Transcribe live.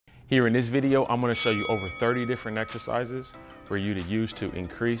Here in this video, I'm gonna show you over 30 different exercises for you to use to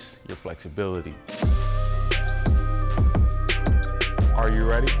increase your flexibility. Are you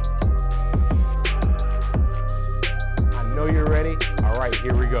ready? I know you're ready. All right,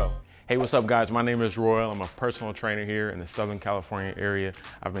 here we go. Hey, what's up guys? My name is Royal. I'm a personal trainer here in the Southern California area.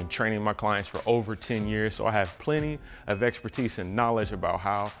 I've been training my clients for over 10 years, so I have plenty of expertise and knowledge about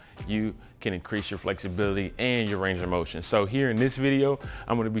how you can increase your flexibility and your range of motion. So here in this video,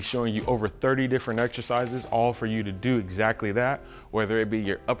 I'm gonna be showing you over 30 different exercises, all for you to do exactly that, whether it be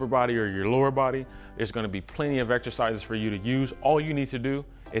your upper body or your lower body. There's gonna be plenty of exercises for you to use. All you need to do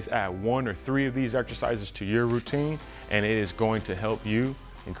is add 1 or 3 of these exercises to your routine, and it is going to help you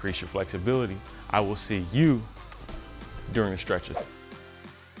increase your flexibility. I will see you during the stretches.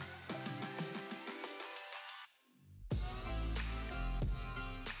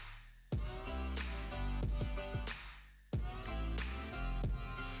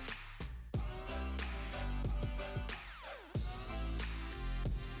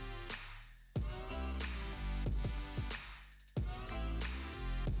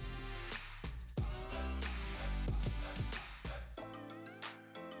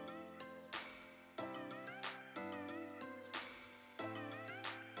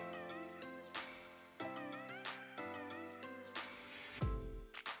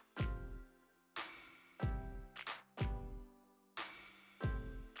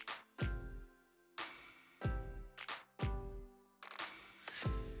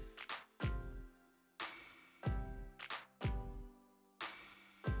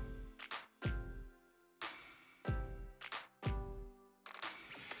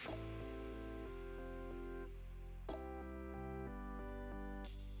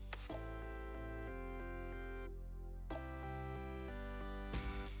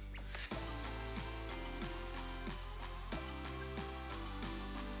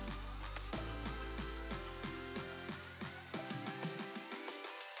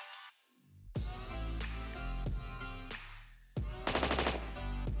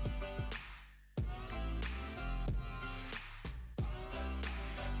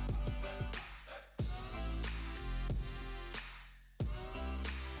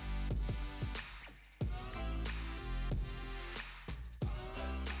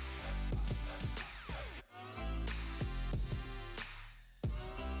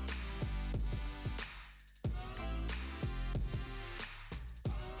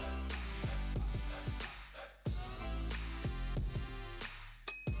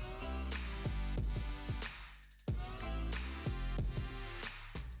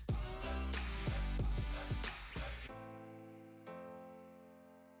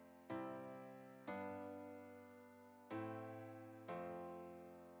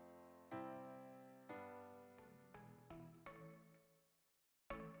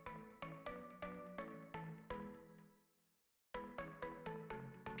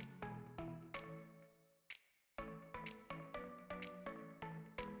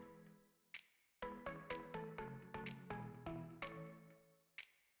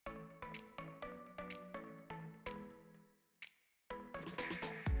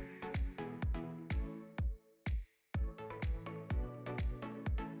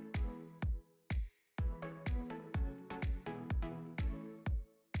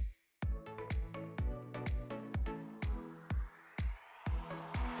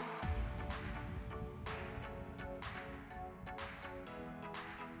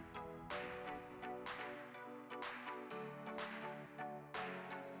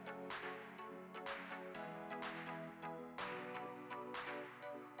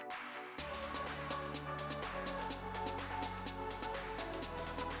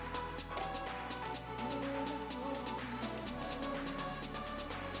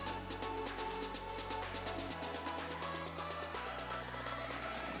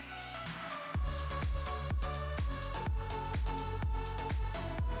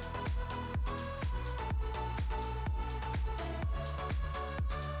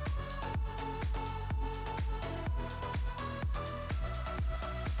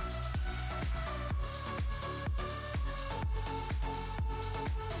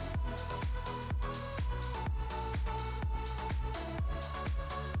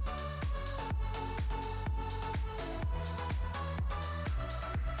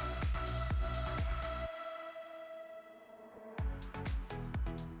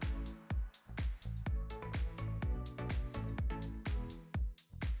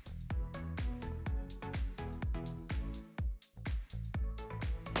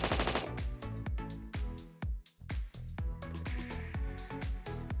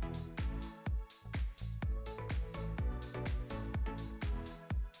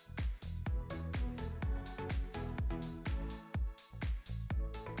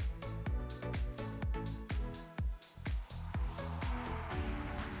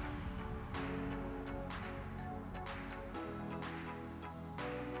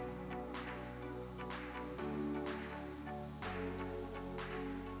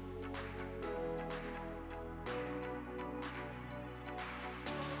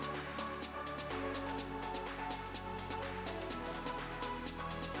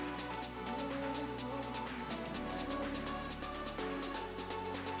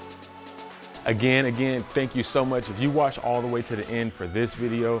 Again, thank you so much. If you watched all the way to the end for this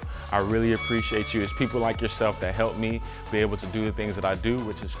video, I really appreciate you. It's people like yourself that help me be able to do the things that I do,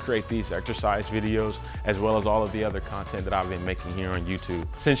 which is create these exercise videos, as well as all of the other content that I've been making here on YouTube.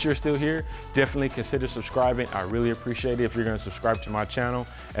 Since you're still here, definitely consider subscribing. I really appreciate it if you're gonna subscribe to my channel,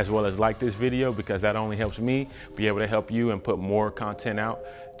 as well as like this video, because that only helps me be able to help you and put more content out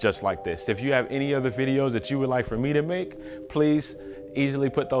just like this. If you have any other videos that you would like for me to make, please easily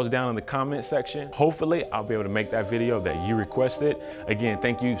put those down in the comment section. Hopefully I'll be able to make that video that you requested. Again,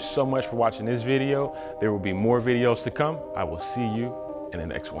 thank you so much for watching this video. There will be more videos to come. I will see you in the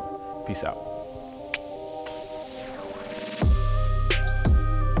next one. Peace out.